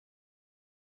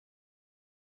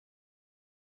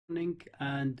Morning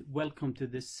and welcome to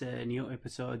this new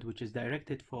episode which is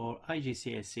directed for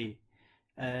IGCSE.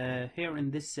 Here in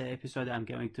this episode I'm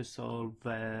going to solve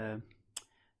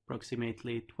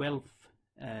approximately 12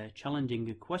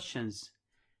 challenging questions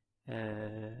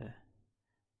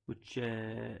which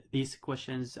these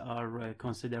questions are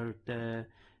considered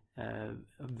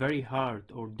very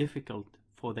hard or difficult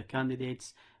for the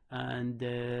candidates, and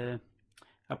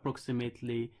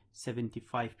approximately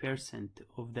 75%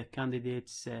 of the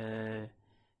candidates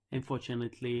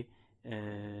unfortunately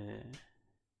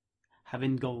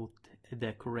haven't got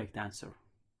the correct answer.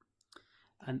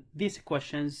 And these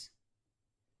questions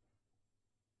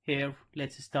here,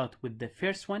 let's start with the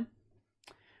first one.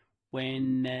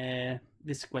 When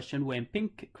this question, when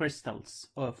pink crystals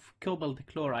of cobalt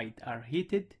chloride are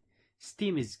heated,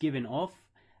 steam is given off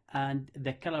and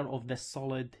the color of the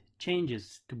solid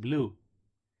changes to blue.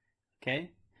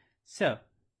 Okay, so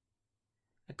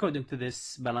according to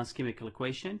this balanced chemical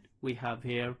equation, we have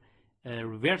here a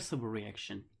reversible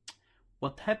reaction.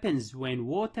 What happens when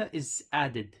water is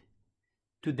added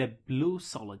to the blue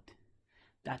solid?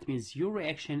 That means your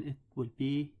reaction it will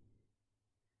be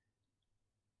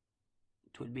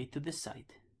to this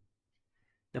side,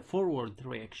 the forward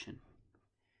reaction.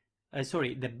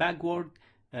 The backward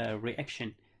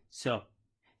reaction. So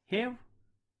here,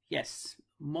 yes,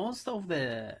 most of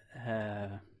the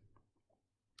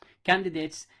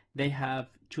candidates, they have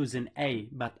chosen A,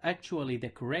 but actually the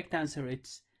correct answer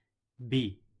is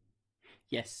B.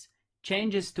 Yes,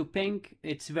 changes to pink,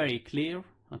 it's very clear,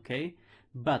 okay,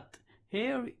 but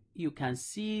here you can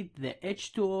see the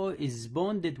H2O is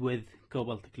bonded with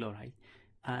cobalt chloride,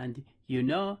 and you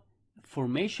know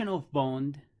formation of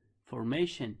bond,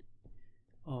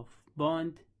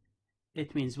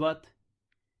 it means what?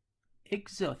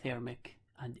 Exothermic.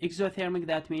 And exothermic,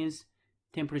 that means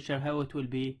temperature, how it will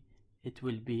be? It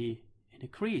will be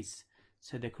increase.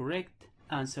 So the correct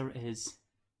answer is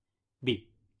B.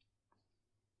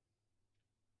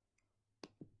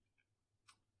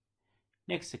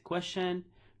 Next question.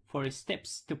 For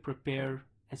steps to prepare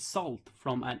a salt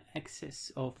from an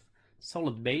excess of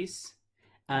solid base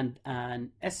and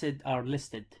an acid are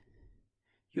listed.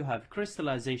 You have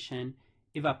crystallization,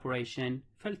 evaporation,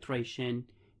 filtration,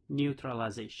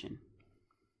 neutralization.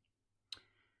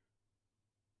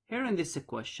 Here in this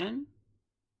question,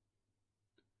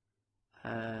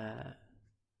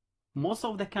 most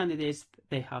of the candidates,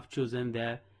 they have chosen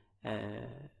the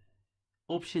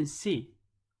option C,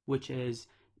 which is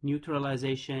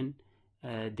neutralization,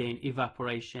 then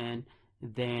evaporation,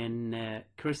 then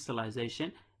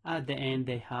crystallization. At the end,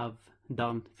 they have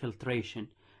done filtration.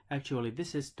 Actually,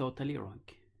 this is totally wrong.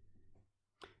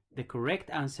 The correct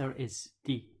answer is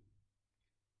D.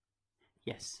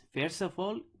 Yes, first of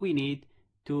all, we need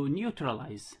to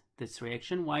neutralize this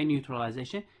reaction. Why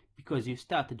neutralization? Because you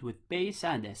started with base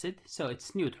and acid, so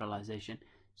it's neutralization.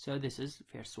 So this is the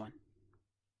first one.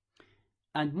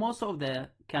 And most of the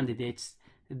candidates,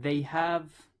 they have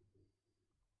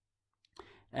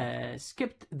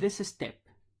skipped this step,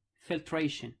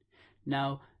 filtration.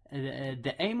 Now,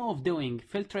 the aim of doing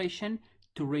filtration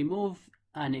to remove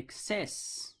an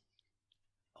excess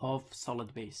of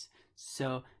solid base.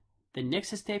 So the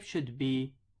next step should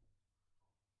be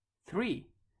 3.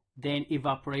 Then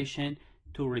evaporation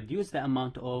to reduce the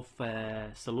amount of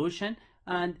solution,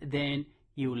 and then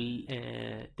you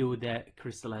will do the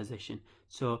crystallization.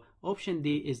 So option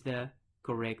D is the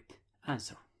correct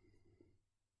answer.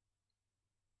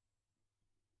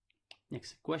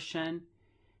 Next question.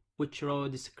 Which row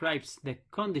describes the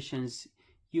conditions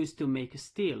used to make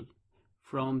steel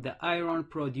from the iron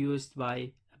produced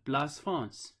by blast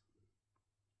furnace?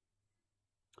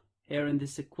 Here in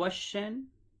this question,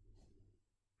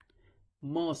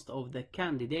 most of the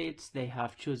candidates, they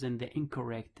have chosen the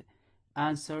incorrect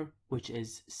answer, which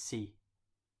is C.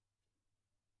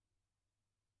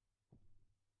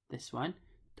 This one,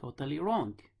 totally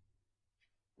wrong.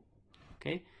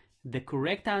 Okay, the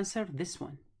correct answer, this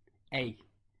one, A.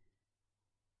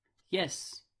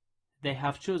 Yes, they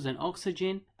have chosen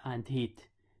oxygen and heat,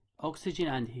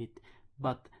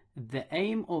 but the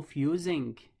aim of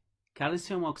using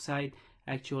calcium oxide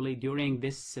actually during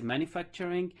this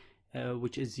manufacturing,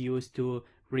 which is used to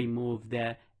remove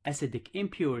the acidic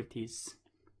impurities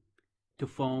to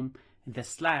form the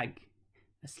slag.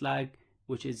 A slag,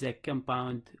 which is a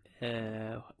compound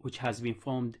which has been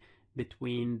formed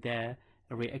between the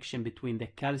reaction between the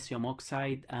calcium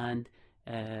oxide and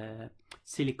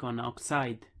silicon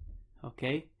oxide,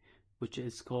 okay, which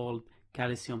is called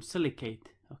calcium silicate.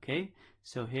 Okay,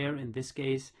 so here in this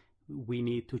case we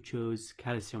need to choose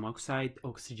calcium oxide,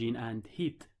 oxygen and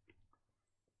heat.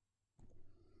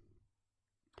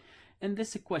 In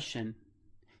this question,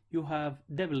 you have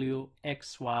W,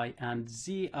 X, Y, and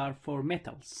Z are for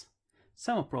metals.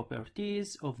 Some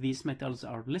properties of these metals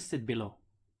are listed below.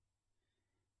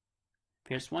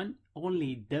 First one,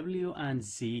 only W and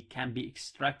Z can be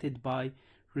extracted by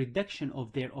reduction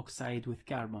of their oxide with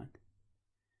carbon.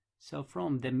 So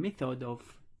from the method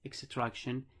of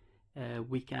extraction,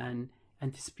 we can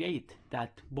anticipate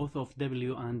that both of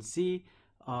W and Z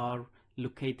are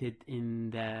located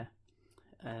in the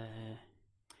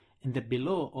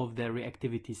below of the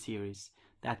reactivity series.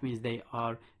 That means they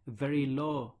are very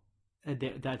low.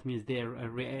 That means their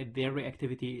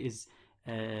reactivity is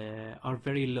are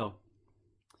very low.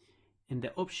 In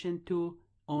the option 2,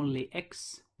 only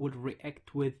X would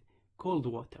react with cold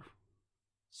water.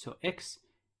 So X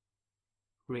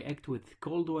react with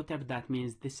cold water, that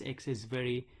means this X is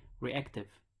very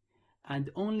reactive. And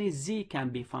only Z can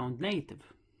be found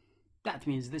native. That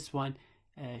means this one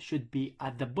should be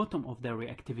at the bottom of the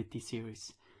reactivity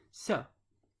series. So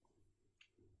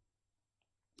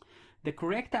the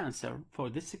correct answer for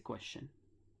this equation,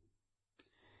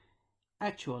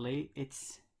 actually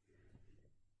it's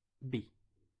B.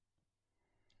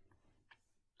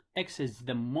 X is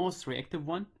the most reactive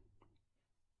one.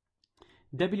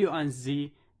 W and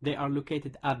Z, they are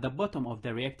located at the bottom of the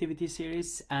reactivity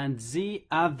series, and Z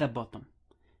at the bottom.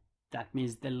 That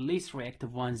means the least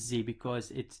reactive one, Z,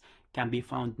 because it can be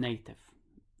found native.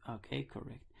 Okay,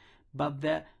 correct. But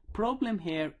the problem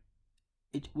here,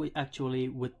 actually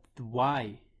with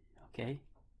Y. Okay,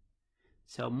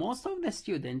 so most of the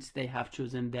students, they have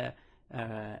chosen the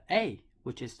A,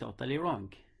 which is totally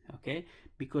wrong. Okay,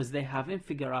 because they haven't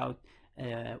figured out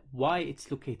why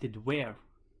it's located where.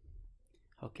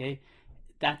 Okay,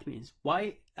 that means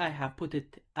why I have put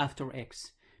it after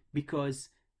X, because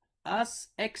as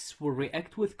X will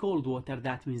react with cold water,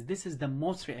 that means this is the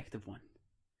most reactive one.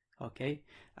 Okay,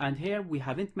 and here we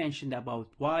haven't mentioned about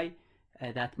Y.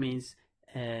 That means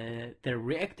the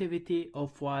reactivity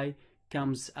of Y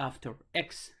comes after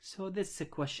X. So this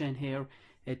question here,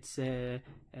 it's a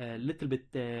little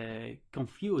bit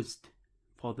confused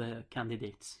for the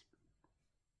candidates.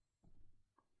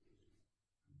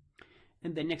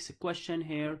 In the next question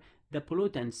here, the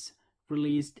pollutants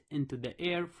released into the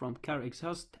air from car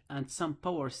exhaust and some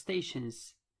power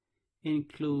stations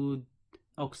include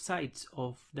oxides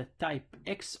of the type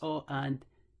XO and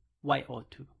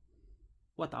YO2.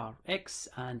 What are X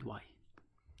and Y?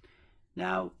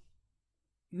 Now,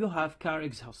 you have car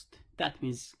exhaust. That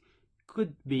means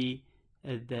could be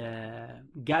the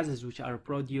gases which are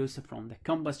produced from the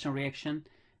combustion reaction.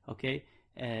 Okay,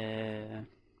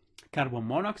 carbon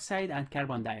monoxide and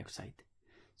carbon dioxide.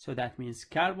 So that means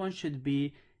carbon should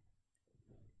be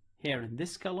here in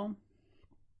this column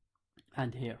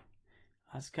and here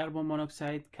as carbon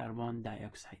monoxide, carbon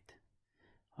dioxide.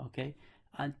 Okay,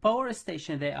 and power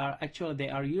station, they are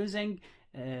using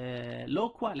low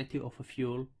quality of a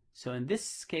fuel. So in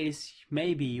this case,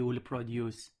 maybe you will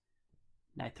produce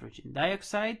nitrogen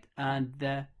dioxide and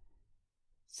the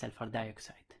sulfur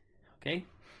dioxide. Okay,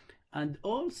 and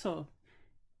also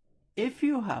if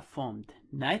you have formed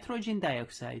nitrogen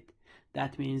dioxide,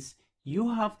 that means you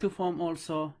have to form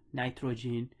also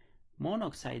nitrogen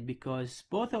monoxide, because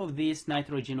both of these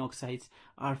nitrogen oxides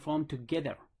are formed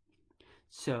together.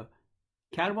 So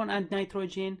carbon and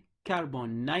nitrogen,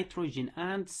 carbon, nitrogen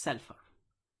and sulfur.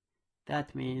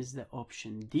 That means the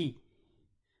option D.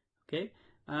 Okay,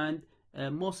 and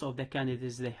most of the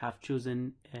candidates, they have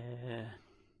chosen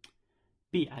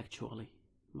B actually.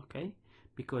 Okay,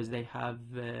 because they have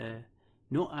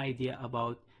no idea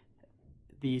about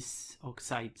these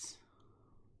oxides.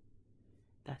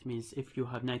 That means if you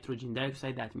have nitrogen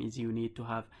dioxide, that means you need to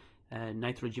have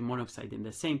nitrogen monoxide in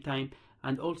the same time.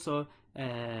 And also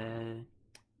they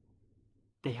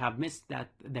have missed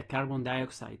that the carbon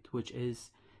dioxide, which is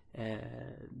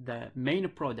the main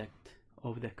product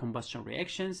of the combustion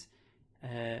reactions,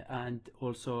 and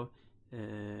also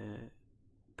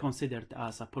considered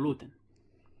as a pollutant.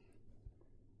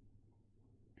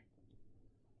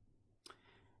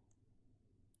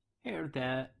 Here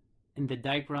in the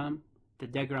diagram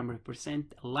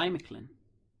represents limeclin.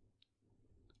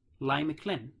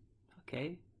 Limeclin,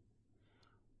 okay.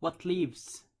 What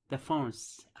leaves the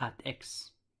furnace at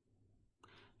X?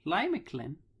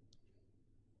 Limeclin,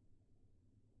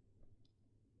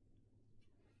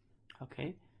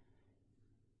 okay.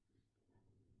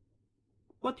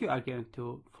 What you are going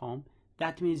to form?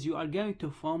 That means you are going to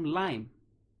form lime.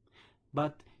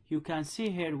 But you can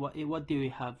see here what do we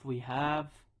have? We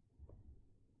have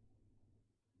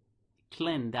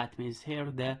clean. That means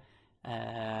here the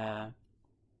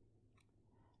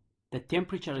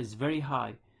temperature is very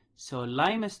high, So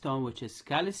limestone, which is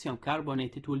calcium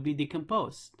carbonate, it will be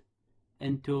decomposed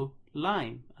into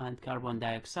lime and carbon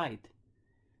dioxide.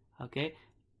 Okay,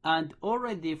 and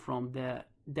already from the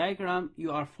diagram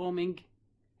you are forming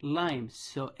lime,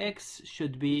 so X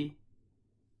should be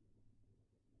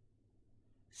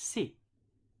C.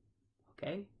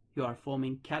 Okay, you are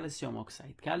forming calcium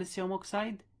oxide. Calcium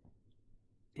oxide,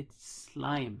 it's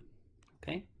lime.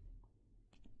 Okay,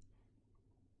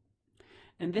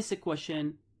 in this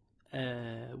equation,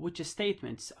 which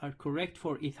statements are correct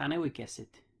for ethanoic acid?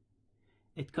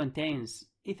 It contains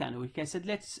ethanoic acid.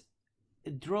 Let's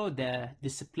draw the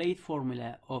displayed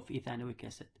formula of ethanoic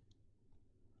acid.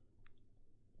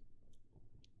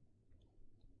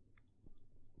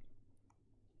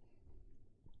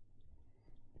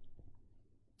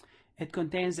 It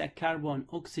contains a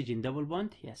carbon-oxygen double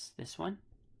bond, yes, this one.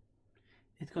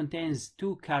 It contains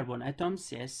 2 carbon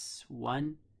atoms, yes,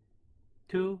 1,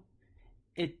 2.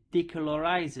 It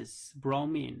decolorizes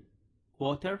bromine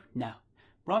water. No,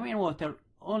 bromine water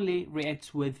only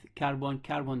reacts with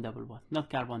carbon-carbon double bond, not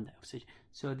carbon dioxide.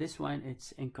 So this one,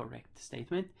 it's incorrect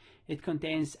statement. It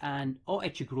contains an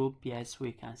OH group, yes,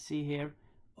 we can see here,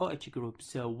 OH group,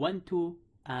 so 1, 2,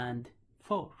 and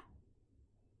 4.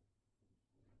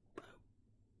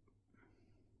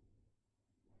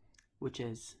 Which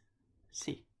is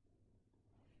C.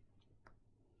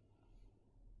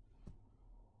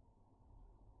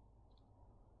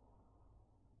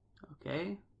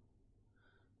 Okay,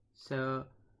 so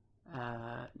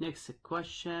next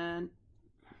question.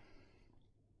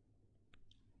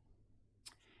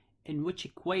 In which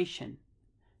equation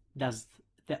does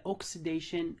the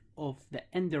oxidation of the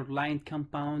underlying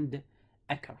compound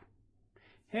occur?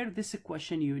 Here, this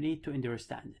equation you need to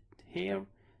understand it. Here,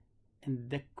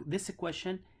 in this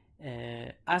equation,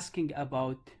 asking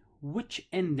about which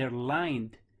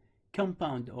underlying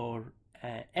compound or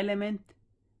element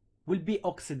will be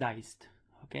oxidized.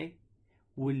 Okay,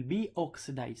 will be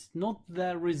oxidized, not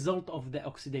the result of the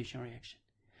oxidation reaction.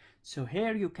 So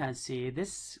here you can see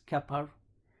this copper,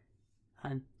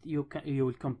 and you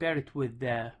will compare it with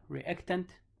the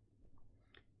reactant.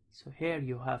 So here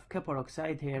you have copper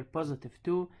oxide, here positive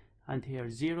 2, and here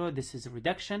 0. This is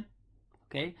reduction.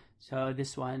 Okay, so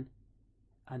this one,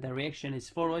 and the reaction is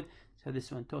forward, so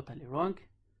this one totally wrong.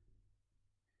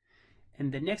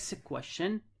 In the next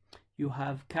question, you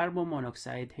have carbon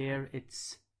monoxide. Here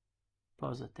it's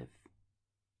positive.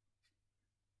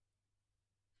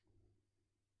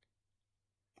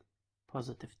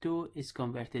 Positive 2 is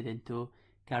converted into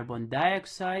carbon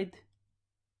dioxide,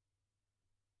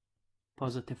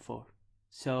 positive 4.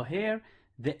 So here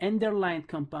the underlying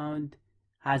compound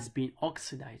has been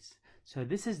oxidized. So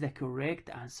this is the correct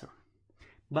answer.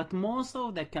 But most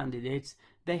of the candidates,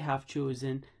 they have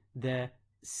chosen the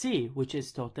C, which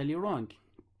is totally wrong.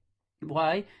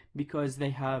 Why? Because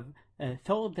they have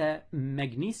thought that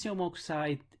magnesium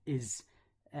oxide is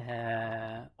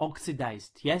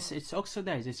oxidized. Yes, it's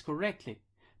oxidized, it's correctly.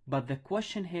 But the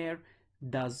question here,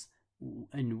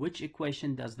 in which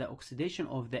equation does the oxidation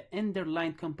of the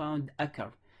underlying compound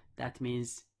occur? That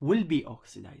means will be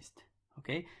oxidized.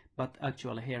 Okay, but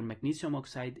actually here magnesium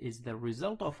oxide is the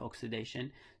result of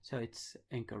oxidation, so it's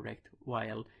incorrect.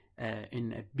 While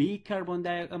in B, carbon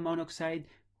monoxide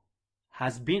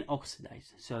has been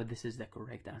oxidized, so this is the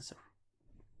correct answer.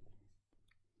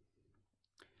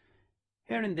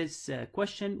 Here in this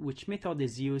question, which method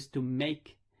is used to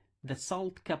make the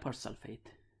salt copper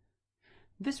sulfate?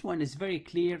 This one is very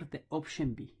clear, the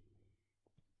option B.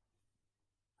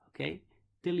 Okay,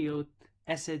 dilute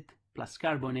acid plus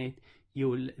carbonate,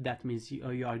 that means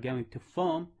you are going to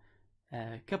form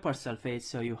copper sulfate,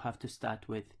 so you have to start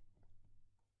with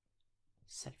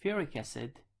sulfuric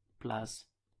acid plus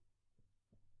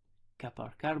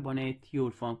copper carbonate, you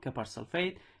will form copper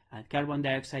sulfate, and carbon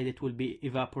dioxide, it will be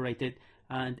evaporated,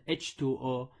 and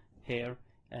H2O here,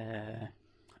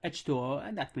 H2O,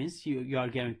 and that means you are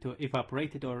going to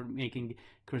evaporate it or making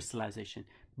crystallization.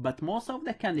 But most of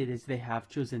the candidates, they have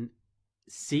chosen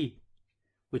C,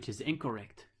 which is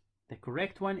incorrect. The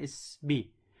correct one is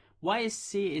B. Why is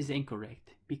C is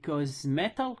incorrect? Because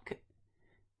metal,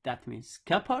 that means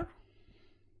copper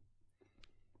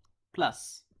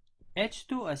plus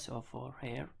H2SO4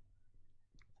 here,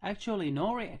 actually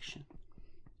no reaction,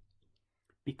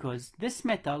 because this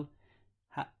metal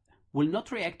will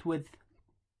not react with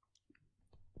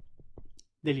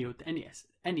dilute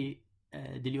any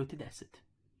diluted acid.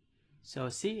 So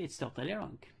C, it's totally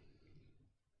wrong.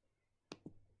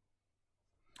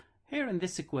 Here in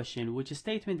this equation, which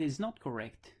statement is not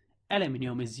correct?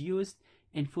 Aluminium is used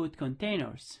in food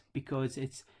containers because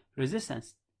it's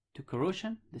resistant to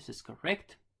corrosion. This is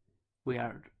correct. We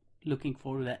are looking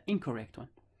for the incorrect one.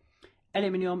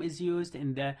 Aluminum is used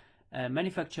in the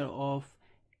manufacture of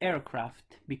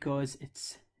aircraft because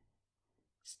its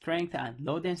strength and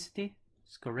low density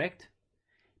is correct.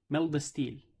 Mild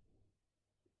steel.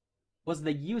 What's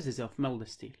the uses of mild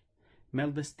steel?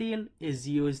 Mild steel is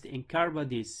used in car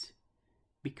bodies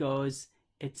because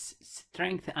its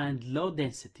strength and low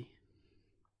density.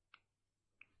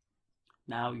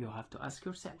 Now you have to ask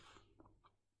yourself.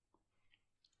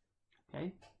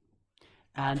 Okay?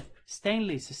 And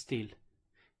stainless steel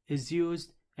is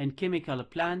used in chemical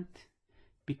plant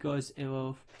because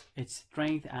of its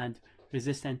strength and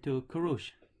resistant to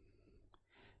corrosion.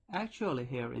 Actually,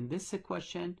 here in this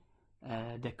question,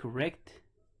 the correct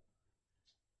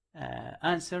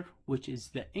answer, which is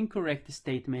the incorrect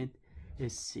statement,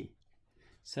 is C.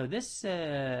 So this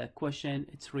question,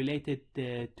 it's related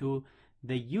to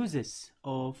the uses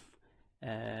of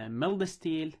mild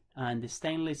steel and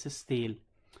stainless steel,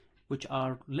 which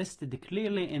are listed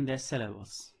clearly in the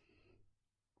syllabus.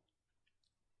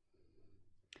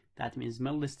 That means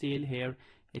mild steel here,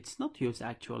 it's not used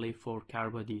actually for car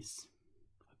bodies.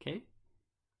 Okay.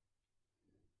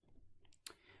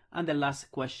 And the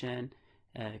last question,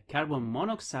 carbon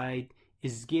monoxide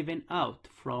is given out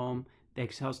from the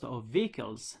exhaust of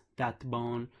vehicles that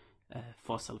burn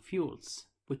fossil fuels,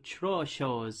 which row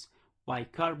shows why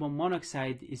carbon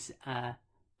monoxide is a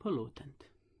pollutant.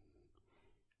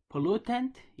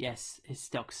 Pollutant, yes, is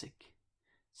toxic.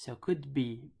 So could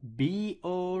be B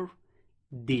or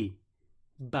D.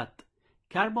 But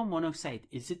carbon monoxide,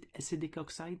 is it acidic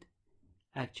oxide?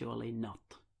 Actually not.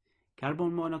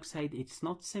 Carbon monoxide, it's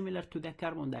not similar to the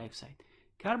carbon dioxide.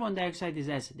 Carbon dioxide is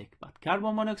acidic, but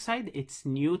carbon monoxide, it's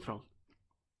neutral.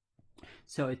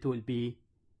 So it will be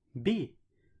B.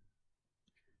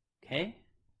 Okay,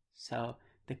 so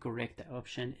the correct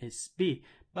option is B.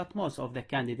 But most of the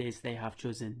candidates, they have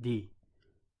chosen D.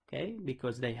 Okay,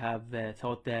 because they have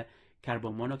thought the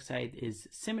carbon monoxide is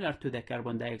similar to the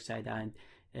carbon dioxide and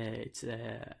it's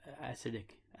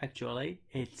acidic. Actually,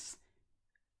 it's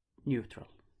neutral.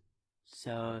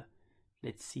 So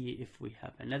let's see if we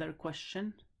have another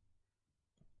question.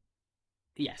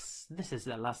 Yes, this is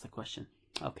the last question.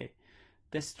 Okay,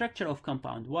 the structure of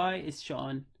compound Y is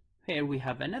shown. Here we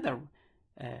have another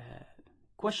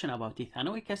question about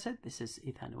ethanoic acid. This is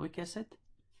ethanoic acid.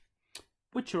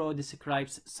 Which row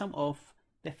describes some of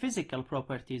the physical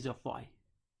properties of Y?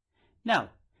 Now,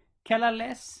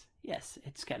 colorless, yes,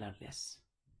 it's colorless.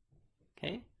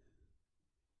 Okay,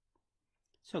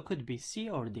 so it could be C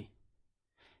or D.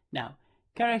 Now,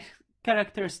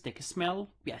 characteristic smell,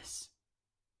 yes.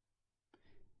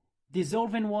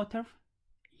 Dissolve in water,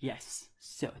 yes,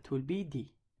 so it will be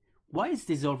D. Why is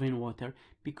dissolve in water?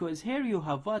 Because here you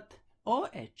have what?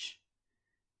 OH.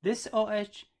 This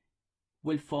OH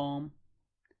will form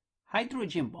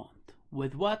hydrogen bond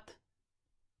with what?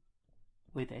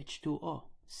 With H2O.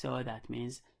 So that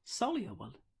means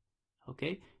soluble.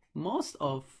 Okay, most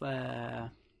of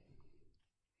the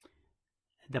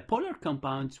polar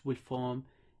compounds will form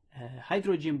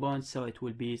hydrogen bonds, so it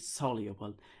will be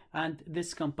soluble. And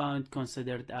this compound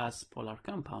considered as polar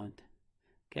compound.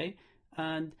 Okay,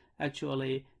 and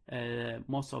actually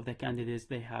most of the candidates,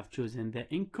 they have chosen the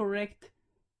incorrect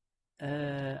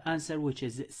answer, which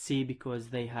is C, because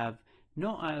they have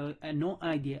no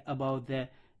idea about the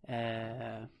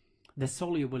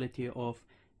solubility of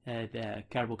the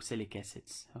carboxylic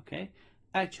acids. Okay,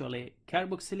 actually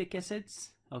carboxylic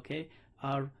acids, okay,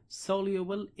 are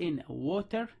soluble in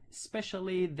water,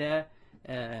 especially the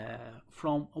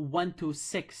from 1 to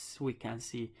 6. We can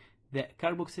see the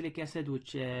carboxylic acid,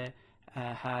 which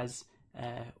has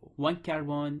 1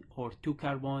 carbon or 2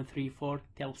 carbon, 3, 4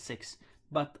 till 6.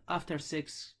 But after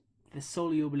 6, the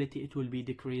solubility, it will be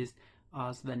decreased,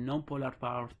 as the non-polar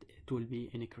part, it will be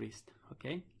increased.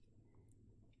 Okay,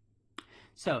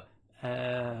 so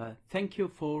thank you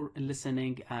for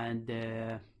listening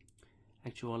and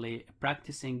actually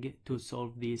practicing to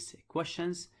solve these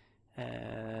questions,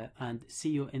 and see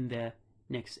you in the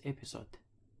next episode.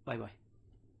 Bye bye.